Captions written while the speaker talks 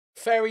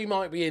Ferry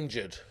might be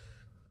injured.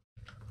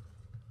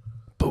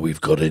 But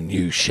we've got a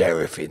new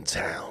sheriff in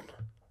town.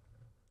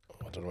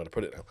 Oh, I don't know where to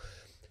put it now.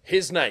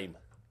 His name,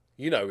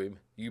 you know him.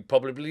 You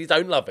probably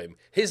don't love him.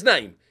 His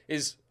name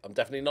is, I'm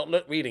definitely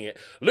not reading it,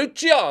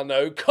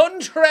 Luciano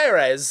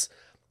Contreras,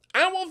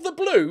 out of the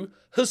blue,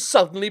 has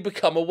suddenly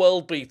become a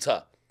world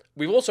beater.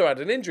 We've also had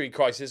an injury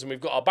crisis, and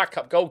we've got our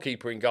backup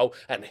goalkeeper in goal,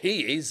 and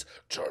he is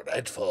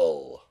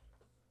dreadful.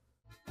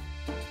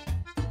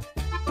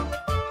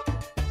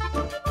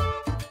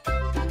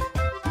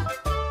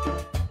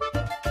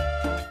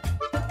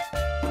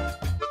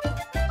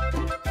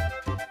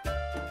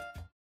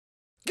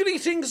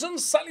 Greetings and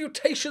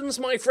salutations,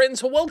 my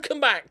friends. Welcome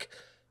back.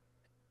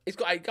 He's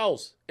got 8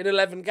 goals in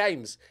 11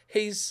 games.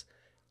 He's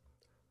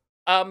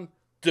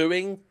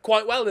doing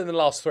quite well in the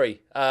last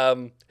 3.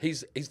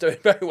 He's doing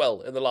very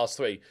well in the last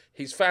 3.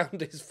 He's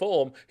found his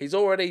form. He's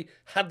already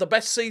had the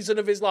best season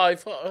of his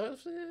life,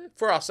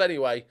 for us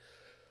anyway.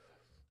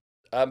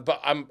 But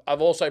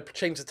I've also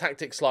changed the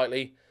tactics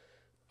slightly.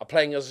 I'm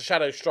playing as a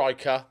shadow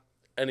striker,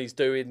 and he's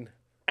doing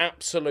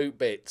absolute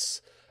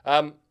bits.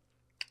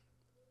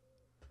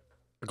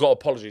 I've got an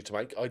apology to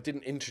make. I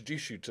didn't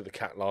introduce you to the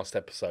cat last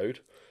episode.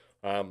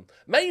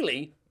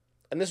 Mainly,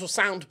 and this will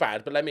sound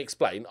bad, but let me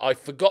explain. I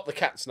forgot the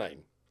cat's name.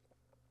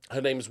 Her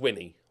name's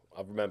Winnie.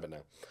 I remember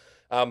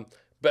now.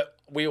 But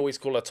we always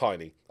call her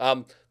Tiny.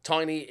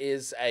 Tiny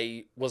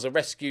was a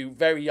rescue,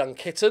 very young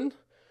kitten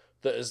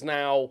that has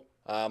now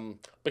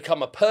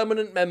become a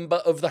permanent member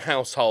of the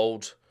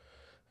household.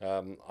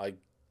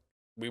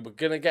 We were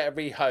going to get her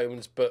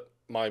rehomed, but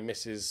my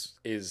missus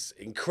is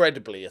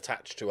incredibly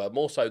attached to her,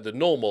 more so than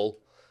normal,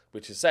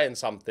 which is saying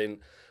something.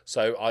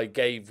 So I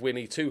gave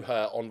Winnie to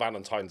her on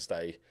Valentine's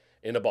Day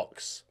in a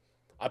box.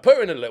 I put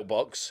her in a little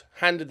box,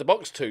 handed the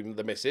box to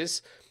the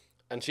missus,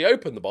 and she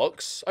opened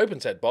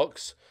said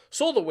box,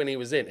 saw that Winnie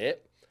was in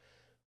it,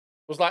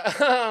 was like,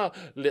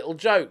 little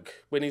joke,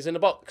 Winnie's in a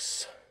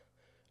box.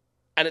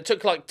 And it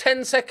took like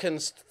 10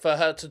 seconds for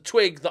her to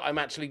twig that I'm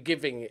actually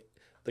giving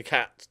the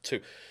cat to...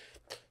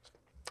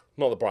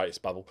 Not the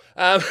brightest bubble.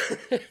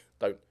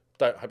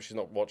 Don't. Hope she's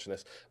not watching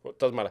this. It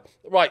doesn't matter.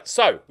 Right,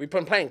 so we've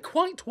been playing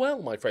quite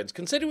well, my friends.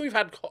 Considering we've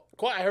had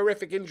quite a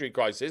horrific injury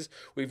crisis,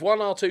 we've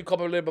won our 2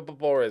 Copa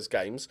Libertadores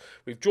games.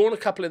 We've drawn a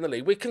couple in the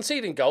league. We're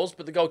conceding goals,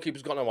 but the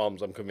goalkeeper's got no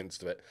arms. I'm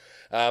convinced of it.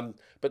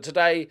 But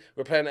today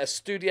we're playing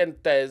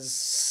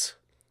Estudiantes.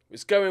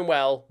 It's going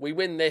well. We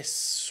win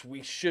this,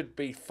 we should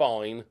be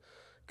fine,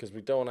 because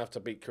we don't have to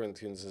beat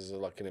Corinthians as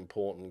like an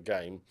important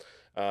game.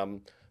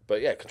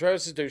 But yeah,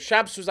 Contreras is due.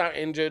 Shabs was out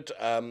injured,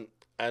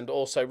 and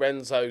also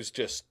Renzo's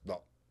just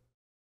not.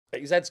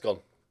 His head's gone.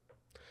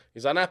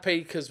 He's unhappy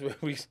because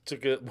we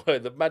took it.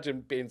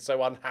 Imagine being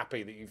so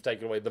unhappy that you've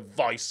taken away the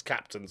vice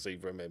captaincy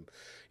from him.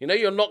 You know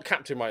you're not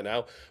captain right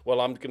now.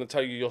 Well, I'm going to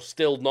tell you you're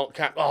still not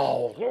captain.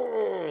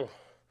 Oh,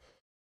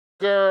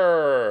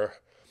 grrr.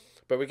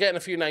 But we're getting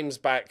a few names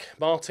back.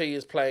 Marty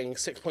is playing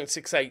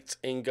 6.68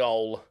 in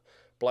goal.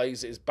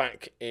 Blaze is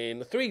back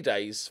in 3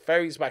 days.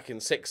 Ferry's back in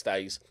 6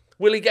 days.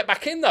 Will he get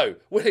back in, though?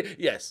 Will he?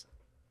 Yes.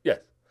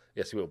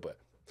 Yes, he will. But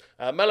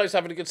Melo's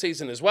having a good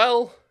season as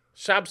well.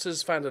 Shabs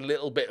has found a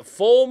little bit of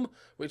form,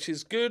 which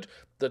is good.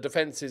 The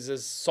defence is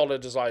as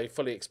solid as I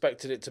fully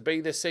expected it to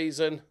be this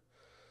season.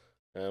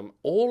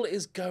 All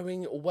is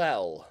going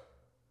well.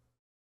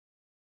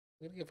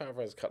 I'm going to give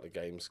Alvarez a couple of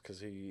games because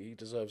he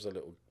deserves a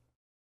little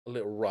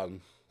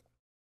run.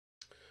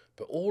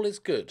 But all is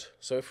good.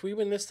 So if we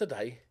win this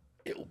today,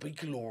 it'll be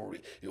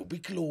glory. It'll be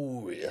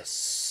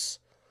glorious.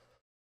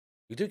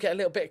 We do get a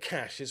little bit of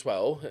cash as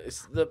well.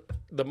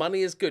 The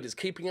money is good. It's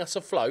keeping us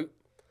afloat.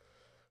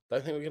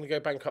 Don't think we're going to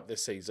go bankrupt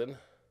this season.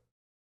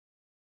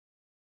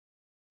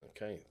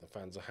 Okay, the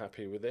fans are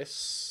happy with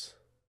this.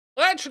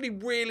 I actually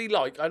really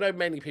like, I know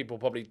many people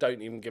probably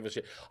don't even give a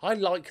shit. I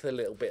like the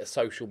little bit of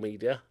social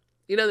media.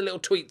 You know, the little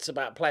tweets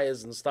about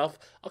players and stuff.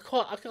 I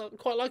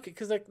quite like it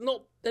because they're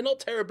not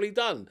terribly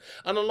done.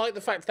 And I like the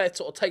fact they're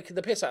sort of taking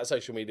the piss out of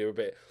social media a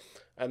bit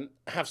and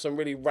have some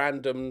really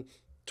random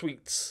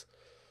tweets.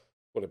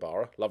 What a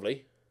Barra,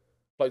 lovely.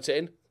 Floats it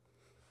in.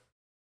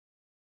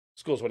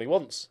 Scores when he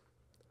wants.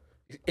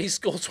 He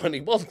scores when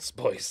he wants,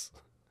 boys.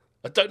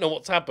 I don't know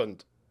what's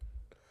happened.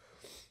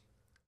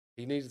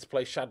 He needed to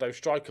play shadow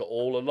striker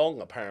all along,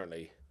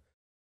 apparently.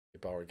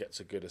 Ibarra gets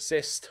a good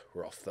assist.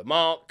 We're off the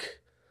mark.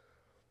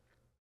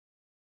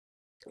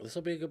 This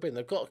will be a good win.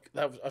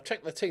 I've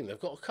checked their team. They've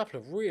got a couple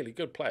of really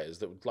good players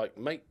that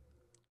would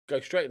go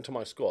straight into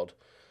my squad.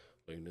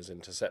 Luna's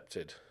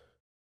intercepted.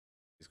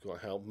 He's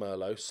got to help.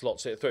 Merlot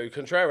slots it through.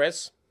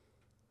 Contreras.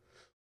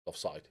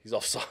 Offside. He's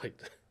offside.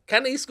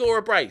 Can he score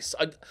a brace?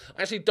 I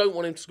actually don't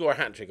want him to score a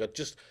hat-trick. I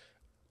just...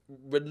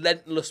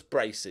 relentless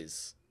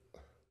braces.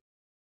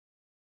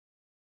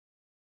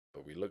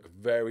 But we look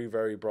very,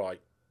 very bright.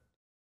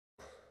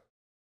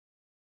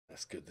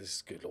 That's good. This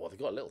is good. Well, they've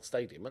got a little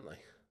stadium, haven't they?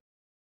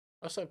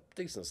 That's a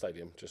decent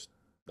stadium. Just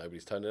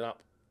nobody's turning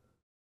up.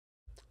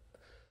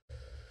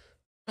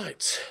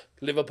 Right.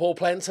 Liverpool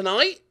playing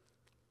tonight.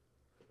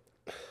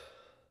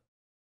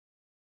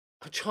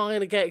 I'm trying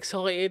to get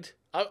excited.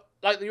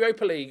 like the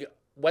Europa League,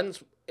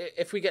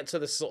 if we get to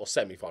the sort of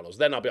semi-finals,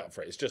 then I'll be up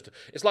for it.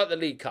 It's like the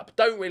League Cup.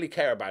 Don't really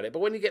care about it, but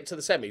when you get to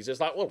the semis, it's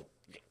like, well,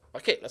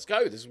 okay, let's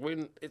go. It's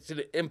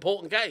an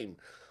important game.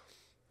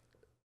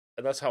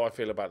 And that's how I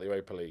feel about the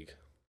Europa League.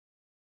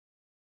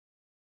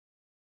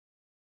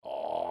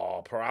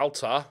 Oh,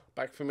 Peralta,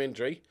 back from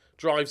injury.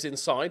 Drives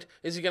inside.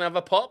 Is he going to have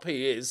a pop?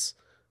 He is.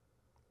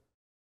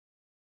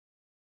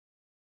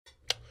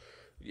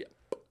 Yep.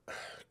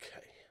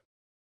 Okay.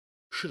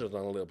 Should have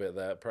done a little bit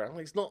there, Peralta.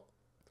 He's not...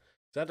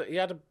 He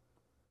had a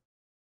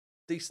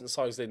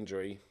decent-sized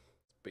injury,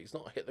 but he's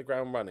not hit the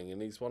ground running,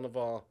 and he's one of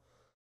our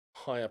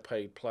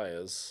higher-paid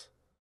players.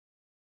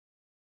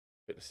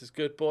 Fitness is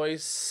good,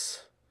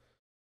 boys.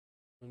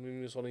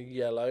 Moon on a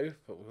yellow,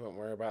 but we won't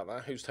worry about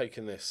that. Who's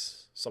taking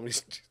this?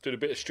 Somebody's doing a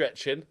bit of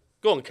stretching.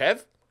 Go on,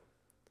 Kev.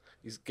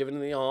 He's giving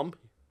the arm.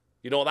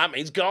 You know what that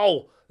means?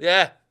 Goal.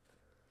 Yeah.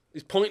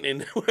 He's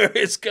pointing where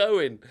it's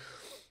going.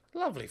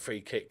 Lovely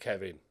free kick,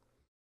 Kevin.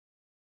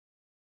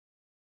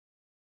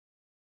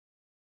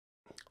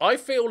 I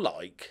feel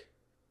like,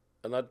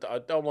 and I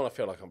don't want to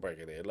feel like I'm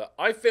breaking it. Look,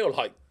 I feel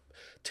like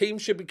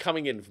teams should be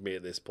coming in for me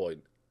at this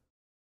point.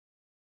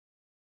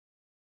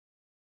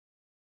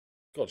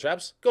 Go on,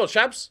 Shabs. Go on,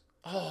 Shabs.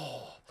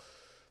 Oh.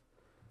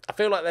 I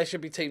feel like there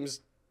should be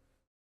teams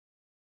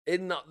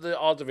in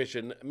our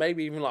division,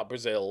 maybe even like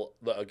Brazil,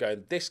 that are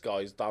going, this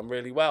guy's done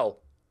really well.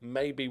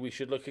 Maybe we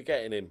should look at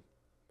getting him.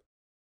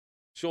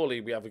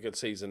 Surely we have a good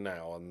season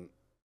now and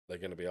they're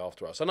going to be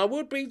after us. And I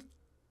would be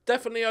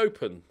definitely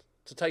open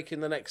to taking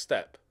the next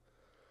step.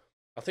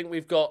 I think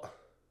we've got...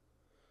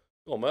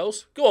 Go on,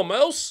 Mills. Go on,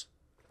 Mills.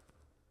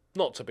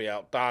 Not to be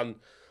outdone.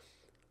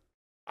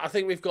 I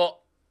think we've got...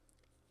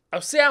 I'll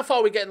see how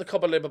far we get in the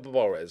Copa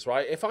Libertadores,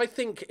 right? If I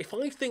think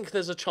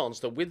there's a chance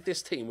that with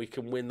this team we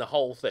can win the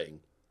whole thing,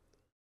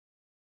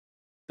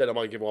 then I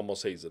might give one more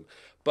season.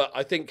 But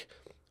I think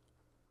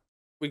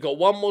we got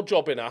one more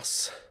job in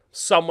us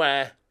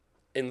somewhere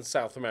in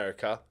South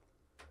America,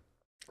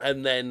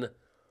 and then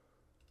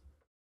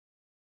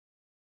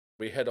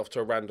we head off to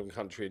a random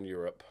country in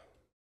Europe.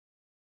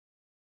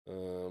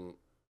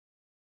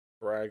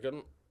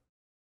 Dragon.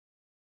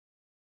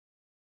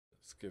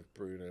 Let's give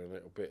Bruno a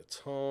little bit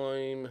of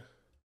time.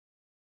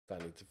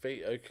 Danny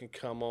DeVito can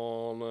come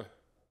on.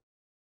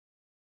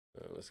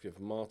 Let's give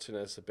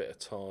Martinez a bit of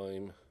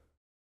time.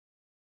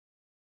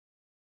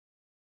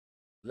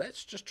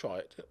 Let's just try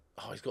it.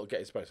 Oh, he's got to get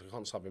his space. I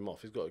can't sub him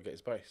off. He's got to get his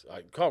space.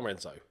 Right, come on,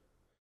 Renzo.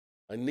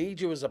 I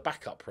need you as a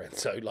backup,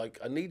 Renzo. Like,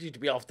 I need you to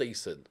be half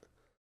decent.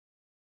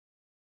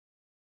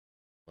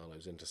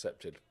 Marlowe's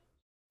intercepted.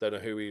 Don't know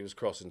who he was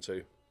crossing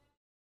to.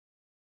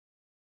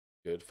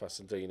 Good,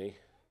 Fassandini.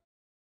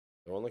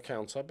 They're on the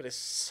counter, but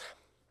it's...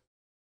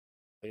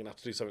 They're going to have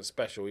to do something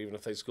special, even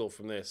if they score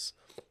from this.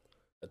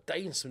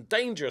 Some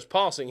dangerous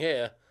passing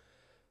here.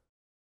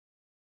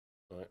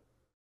 Right.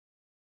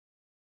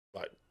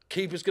 Right.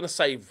 Keeper's going to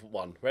save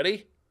one.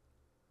 Ready?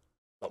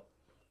 Oh.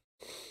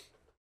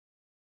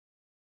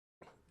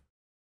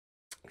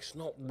 It's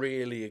not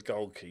really a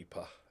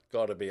goalkeeper.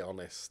 Got to be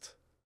honest.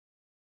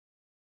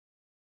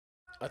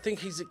 I think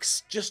he's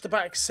just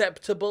about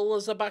acceptable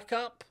as a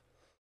backup.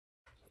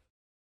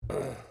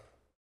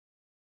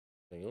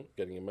 Hang on,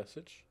 getting a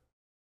message.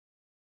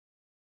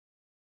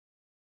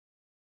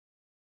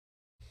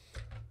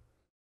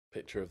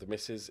 Picture of the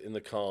missus in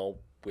the car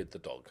with the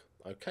dog.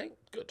 Okay,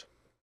 good.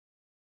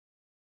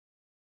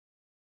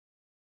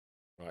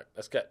 Right,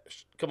 let's get...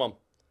 Come on.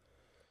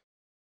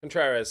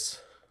 Contreras.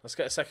 Let's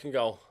get a second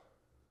goal.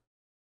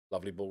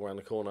 Lovely ball around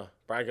the corner.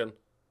 Bragan.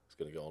 He's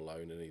going to go on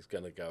loan, and he's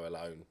going to go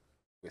alone.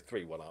 With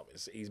 3-1 up.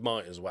 He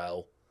might as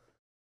well.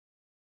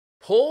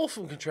 Poor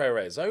from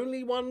Contreras.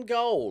 Only one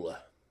goal.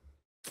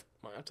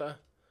 Might have to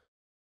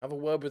have a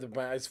word with him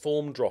about his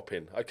form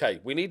dropping.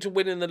 Okay, we need to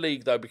win in the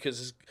league, though,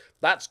 because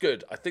that's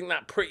good. I think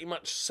that pretty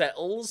much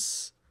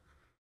settles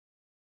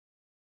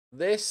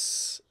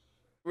this.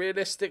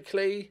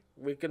 Realistically,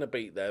 we're going to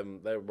beat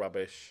them. They're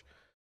rubbish.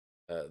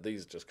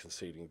 These are just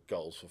conceding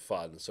goals for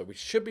fun. So we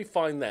should be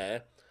fine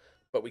there,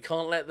 but we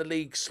can't let the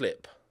league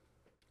slip.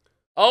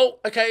 Oh,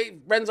 okay,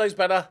 Renzo's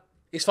better.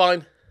 He's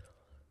fine.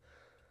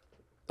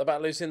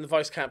 About losing the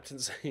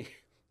vice-captaincy.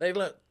 They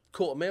look,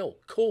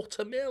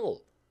 $250,000.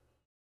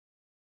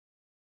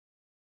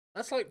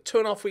 That's like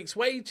 2.5 weeks'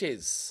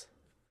 wages.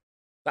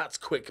 That's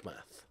quick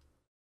math.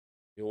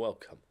 You're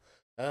welcome.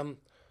 The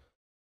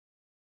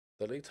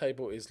league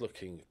table is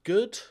looking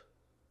good.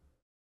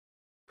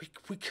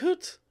 We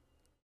could.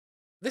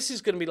 This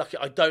is going to be lucky.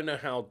 I don't know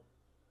how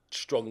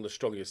strong the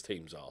strongest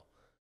teams are.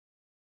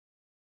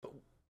 But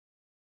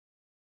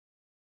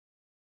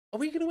are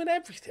we going to win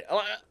everything?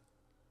 Are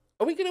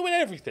we going to win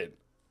everything?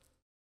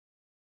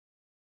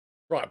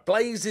 Right,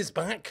 Blaze is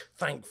back,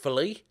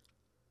 thankfully.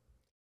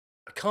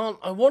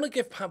 I want to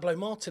give Pablo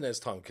Martinez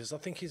time because I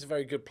think he's a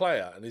very good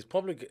player, and he's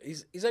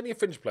only a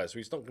fringe player, so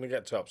he's not going to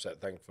get too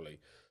upset, thankfully.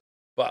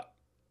 But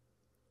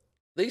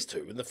these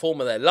two in the form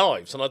of their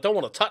lives, and I don't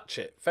want to touch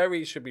it.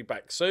 Ferry should be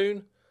back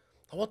soon.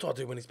 What do I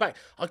do when he's back?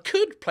 I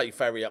could play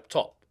Ferry up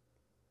top,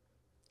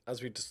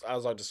 as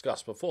I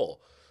discussed before.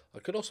 I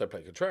could also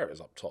play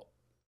Contreras up top.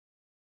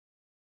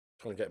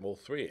 Trying to get them all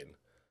three in.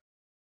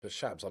 But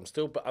Shabs, I'm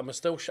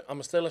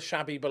still a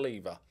shabby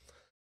believer.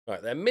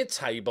 Right, they're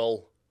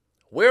mid-table.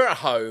 We're at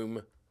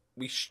home.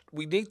 We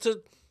need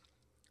to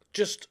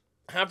just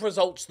have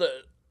results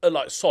that are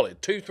like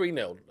solid.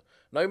 2-3-0.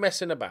 No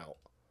messing about.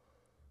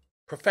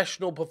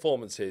 Professional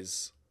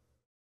performances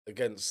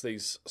against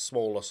these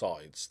smaller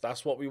sides.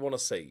 That's what we want to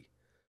see.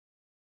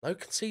 No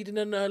conceding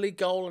an early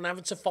goal and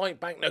having to fight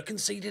back. No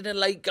conceding a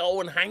late goal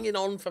and hanging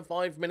on for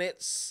 5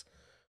 minutes.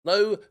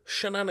 No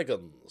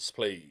shenanigans,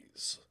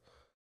 please.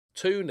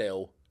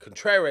 2-0.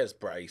 Contreras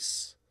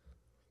brace.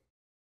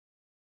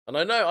 And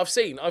I know, I've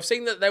seen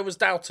that there was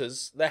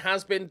doubters. There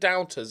has been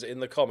doubters in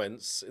the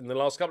comments in the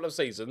last couple of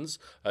seasons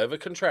over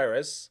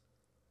Contreras.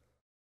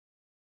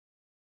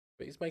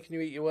 But he's making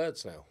you eat your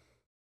words now.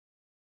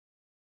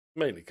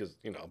 Mainly because,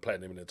 you know, I'm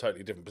playing him in a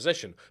totally different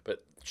position.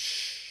 But,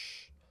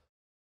 shh.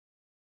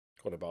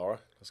 Go on, Ibarra.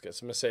 Let's get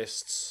some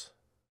assists.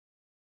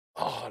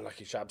 Oh,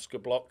 lucky Shabs.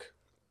 Good block.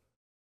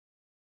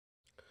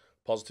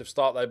 Positive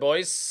start, though,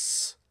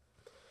 boys.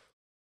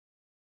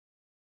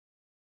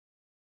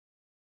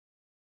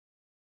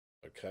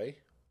 Okay.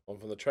 On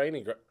from the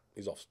training.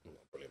 He's off.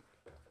 Brilliant.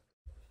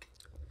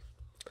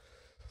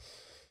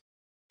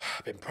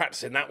 I've been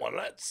practicing that one,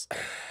 lads.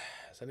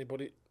 Is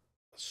anybody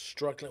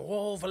struggling?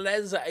 Whoa,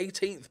 Velez at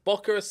 18th.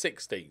 Boca at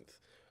 16th.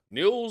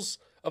 Newell's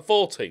at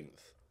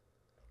 14th.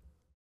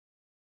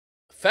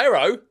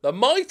 Ferro, the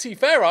mighty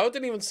Ferro. I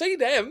didn't even see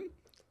them.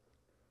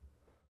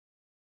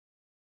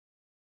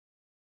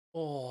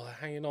 Oh, they're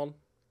hanging on.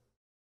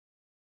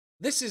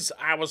 This is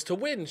ours to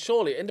win,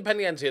 surely.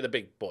 Independiente are the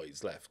big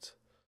boys left.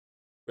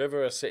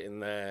 River are sitting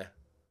there.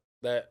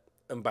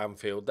 And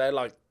Banfield. They're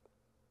like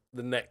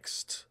the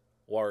next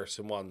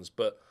worrisome ones.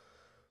 But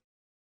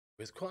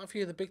with quite a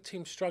few of the big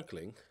teams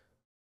struggling.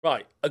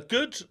 Right, a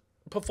good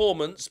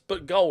performance,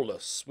 but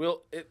goalless.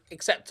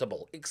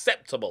 Acceptable.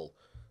 Acceptable.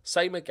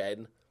 Same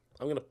again.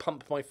 I'm going to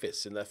pump my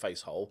fists in their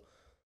face hole.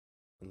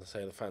 And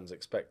say the fans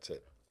expect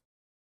it.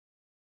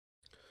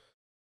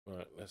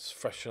 Right, let's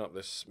freshen up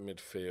this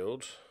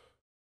midfield.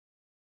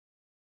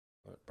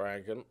 Right,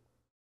 Bragan.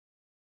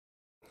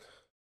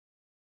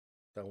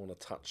 Don't want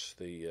to touch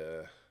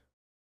the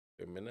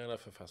Minella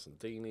for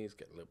Fassandini's.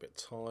 Get a little bit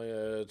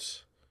tired.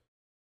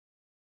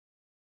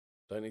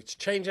 Don't need to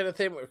change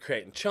anything. We're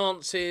creating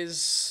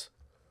chances.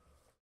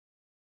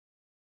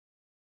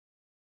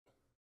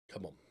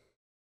 Come on.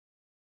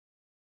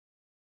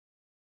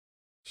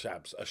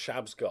 Shabs. A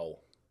Shabs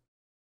goal.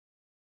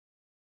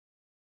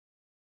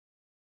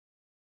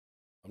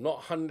 I'm not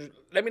 100.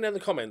 Let me know in the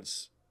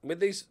comments. With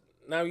these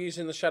now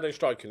using the shadow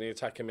striker and the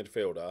attacking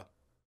midfielder.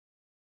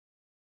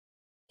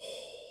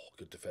 Oh,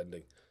 good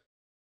defending.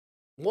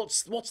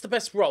 What's the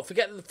best role?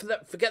 Forget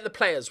the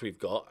players we've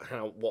got.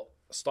 What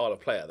style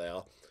of player they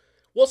are.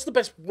 What's the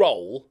best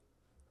role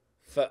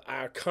for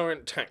our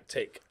current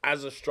tactic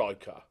as a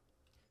striker?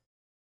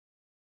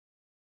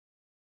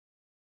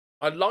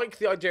 I like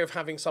the idea of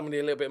having somebody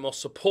a little bit more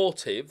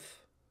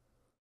supportive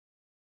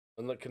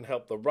and that can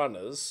help the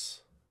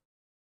runners.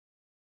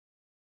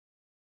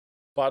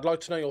 But I'd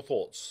like to know your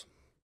thoughts.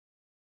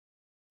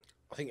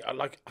 I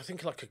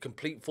think like a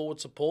complete forward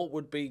support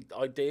would be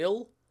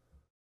ideal.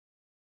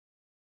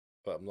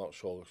 But I'm not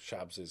sure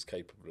Shabs is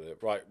capable of it.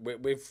 Right,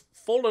 we've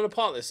fallen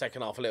apart this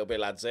second half a little bit,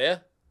 lads,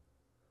 here.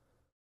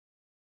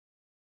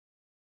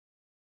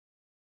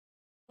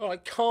 All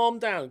right, calm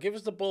down. Give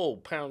us the ball,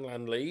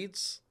 Poundland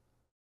Leeds.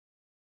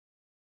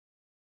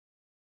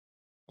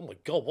 Oh my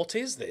God, what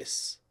is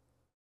this?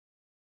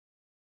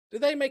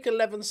 Did they make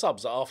 11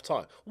 subs at half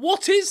time?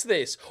 What is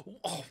this?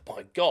 Oh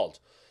my God.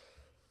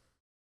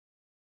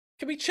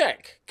 Can we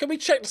check? Can we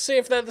check to see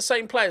if they're the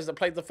same players that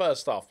played the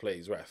first half,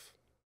 please, ref?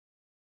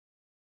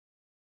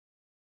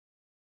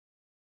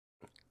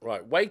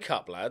 Right, wake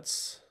up,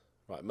 lads.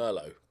 Right,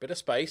 Merlot. Bit of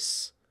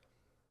space.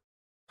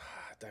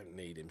 I don't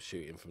need him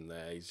shooting from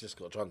there. He's just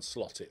got to try and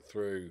slot it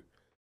through.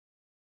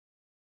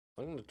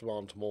 I'm going to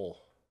demand more.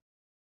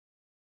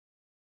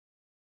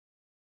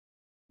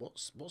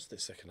 What's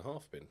this second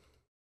half been?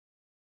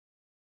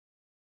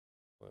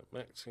 Right,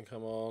 Max can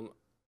come on.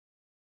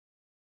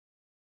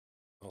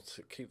 I'll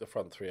keep the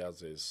front three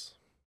as is.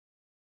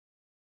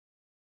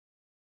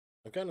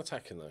 I'm going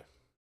attacking though.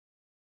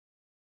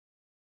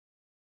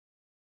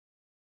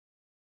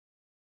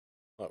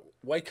 Right,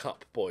 wake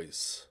up,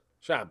 boys.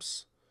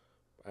 Shabs.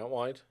 Out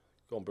wide.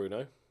 Go on,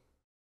 Bruno.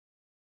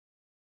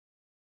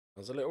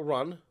 There's a little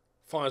run.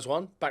 Fires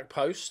one. Back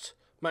post.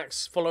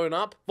 Max following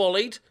up.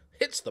 Volleyed.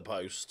 Hits the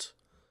post.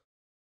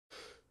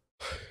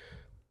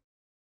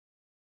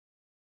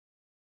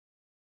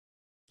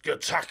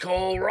 Good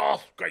tackle,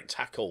 Roth. Great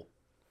tackle.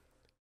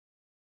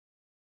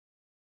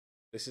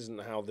 This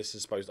isn't how this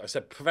is supposed to. I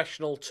said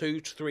professional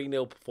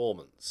 2-3-0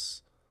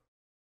 performance.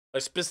 I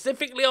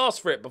specifically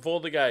asked for it before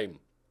the game.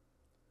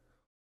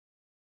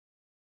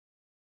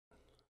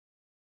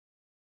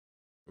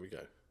 Here we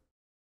go.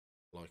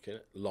 Liking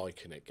it.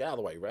 Liking it. Get out of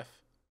the way, ref.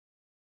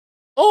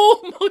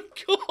 Oh my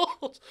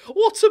God.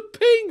 What a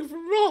ping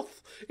from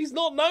Roth. He's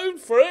not known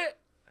for it.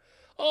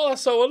 Oh,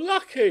 that's so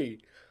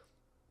unlucky.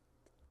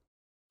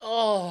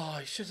 Oh,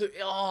 he should have.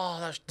 Oh,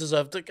 that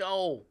deserved a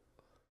goal.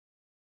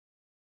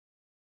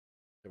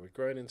 Okay, we're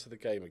growing into the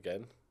game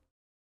again.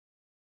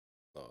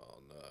 Oh,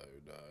 no.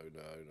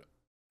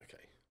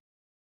 Okay.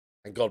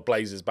 And God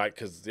Blazes back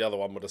because the other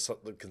one would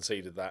have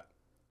conceded that.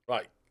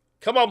 Right.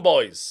 Come on,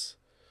 boys.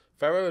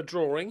 Ferro are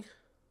drawing.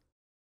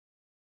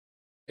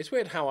 It's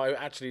weird how I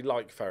actually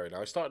like Ferro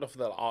now. I started off with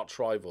their arch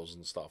rivals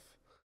and stuff.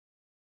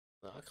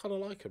 I kind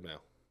of like him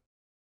now.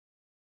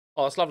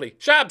 Oh, that's lovely.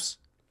 Shabs!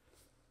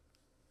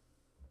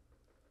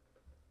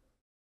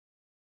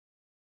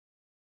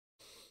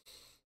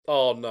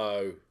 Oh,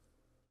 no.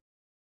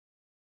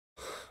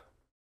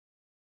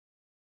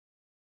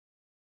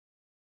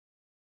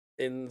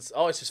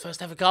 Oh, it's his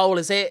first ever goal,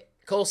 is it?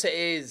 Of course it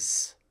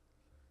is.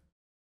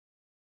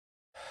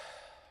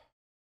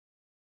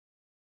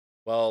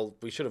 Well,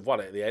 we should have won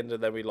it at the end,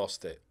 and then we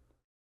lost it.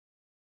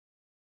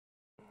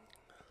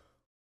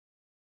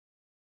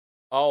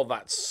 Oh,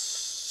 that's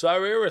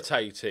so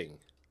irritating.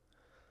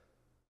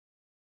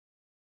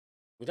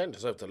 We don't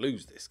deserve to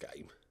lose this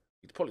game.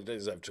 We probably don't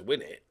deserve to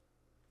win it.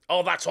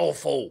 Oh, that's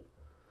awful.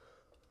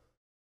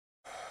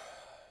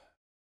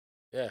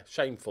 Yeah,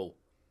 shameful.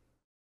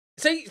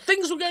 See,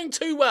 things were going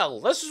too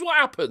well. This is what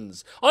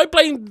happens. I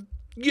blame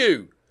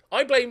you.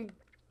 I blame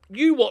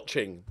you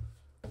watching.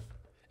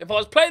 If I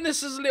was playing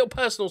this as a little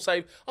personal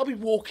save, I'll be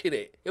walking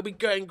it. It'll be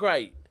going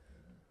great.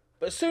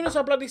 But as soon as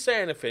I bloody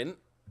say anything,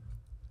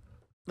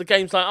 the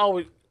game's like, oh,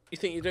 you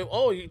think you do?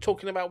 Oh, you're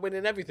talking about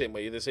winning everything, were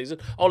you, this season?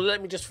 Oh,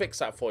 let me just fix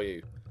that for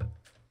you.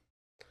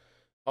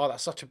 Oh,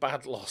 that's such a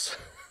bad loss.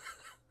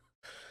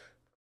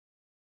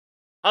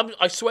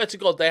 I swear to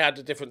God they had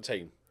a different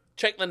team.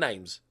 Check the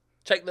names.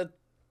 Check the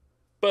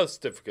birth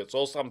certificates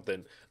or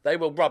something. They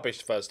were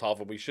rubbish first half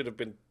and we should have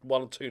been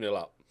 1 or 2-0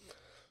 up.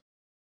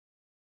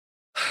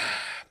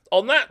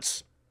 On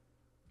that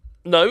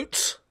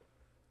note,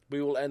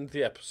 we will end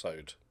the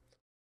episode.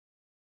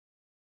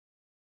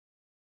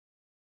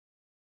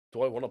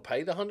 Do I want to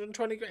pay the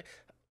 120 grand?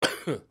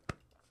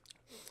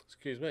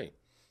 Excuse me.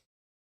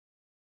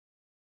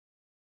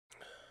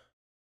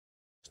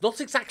 It's not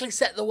exactly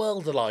set the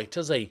world alight,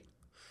 has he?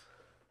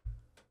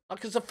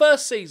 Like, it's the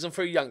first season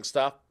for a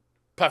youngster.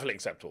 Perfectly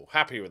acceptable.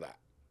 Happy with that.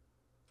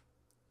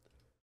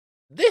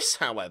 This,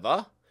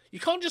 however, you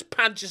can't just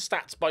pad your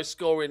stats by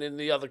scoring in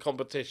the other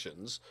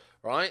competitions,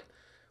 right?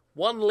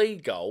 1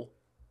 league goal.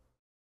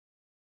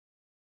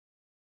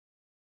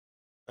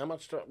 How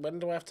much when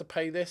do I have to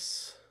pay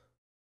this?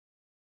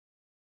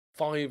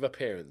 5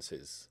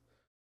 appearances.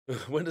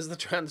 When does the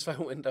transfer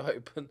window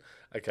open?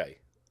 Okay,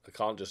 I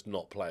can't just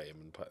not play him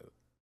and play.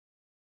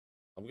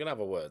 I'm going to have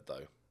a word,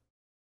 though.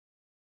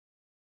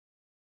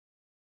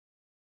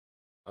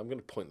 I'm going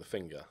to point the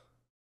finger.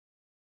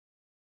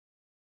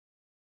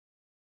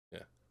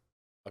 Yeah.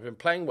 I've been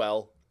playing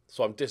well,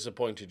 so I'm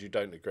disappointed you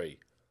don't agree.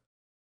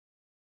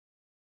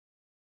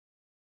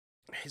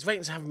 His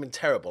ratings haven't been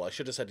terrible. I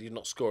should have said he's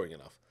not scoring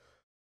enough.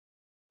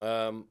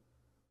 Oh,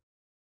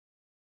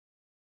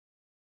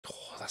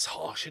 that's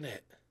harsh, isn't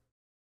it?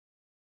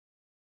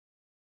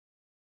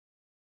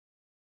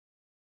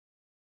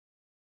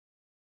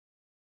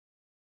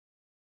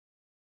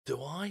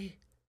 Do I?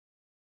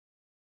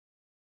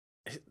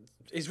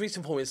 His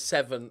recent form is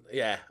 7.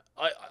 Yeah,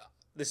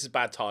 this is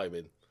bad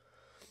timing.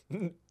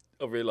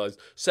 I realised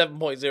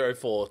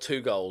 7.04,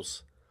 2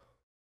 goals.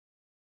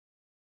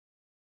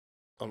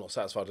 I'm not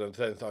satisfied. I don't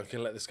think I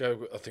can let this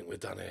go. I think we're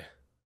done here.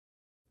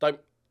 Don't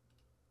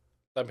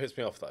piss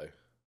me off though.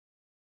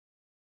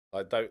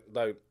 Like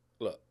don't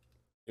look.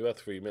 You're worth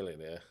 3 million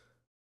here.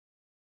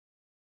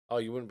 Oh,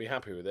 you wouldn't be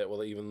happy with it?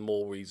 Well, even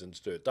more reason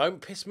to do it.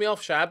 Don't piss me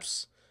off,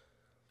 Shabs.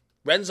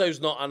 Renzo's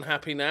not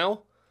unhappy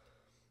now.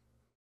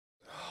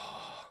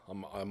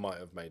 I might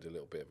have made a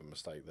little bit of a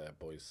mistake there,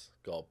 boys.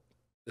 God,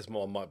 this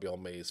one might be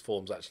on me. His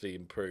form's actually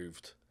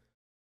improved.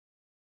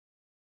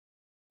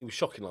 He was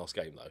shocking last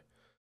game, though.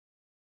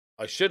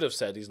 I should have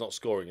said he's not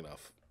scoring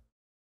enough.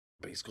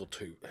 But he scored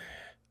 2.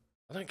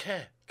 I don't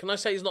care. Can I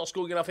say he's not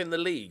scoring enough in the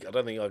league? I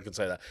don't think I can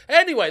say that.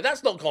 Anyway,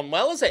 that's not gone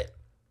well, has it?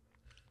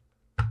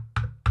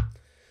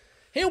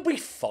 He'll be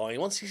fine.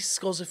 Once he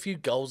scores a few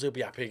goals, he'll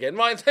be happy again.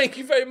 Right, thank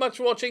you very much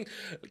for watching.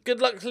 Good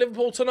luck to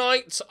Liverpool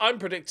tonight. I'm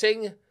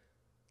predicting...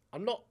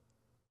 I'm not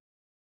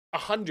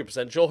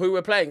 100% sure who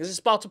we're playing. This is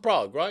Sparta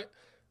Prague, right?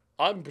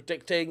 I'm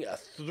predicting a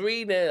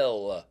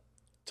 3-0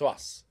 to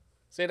us.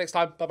 See you next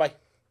time. Bye-bye.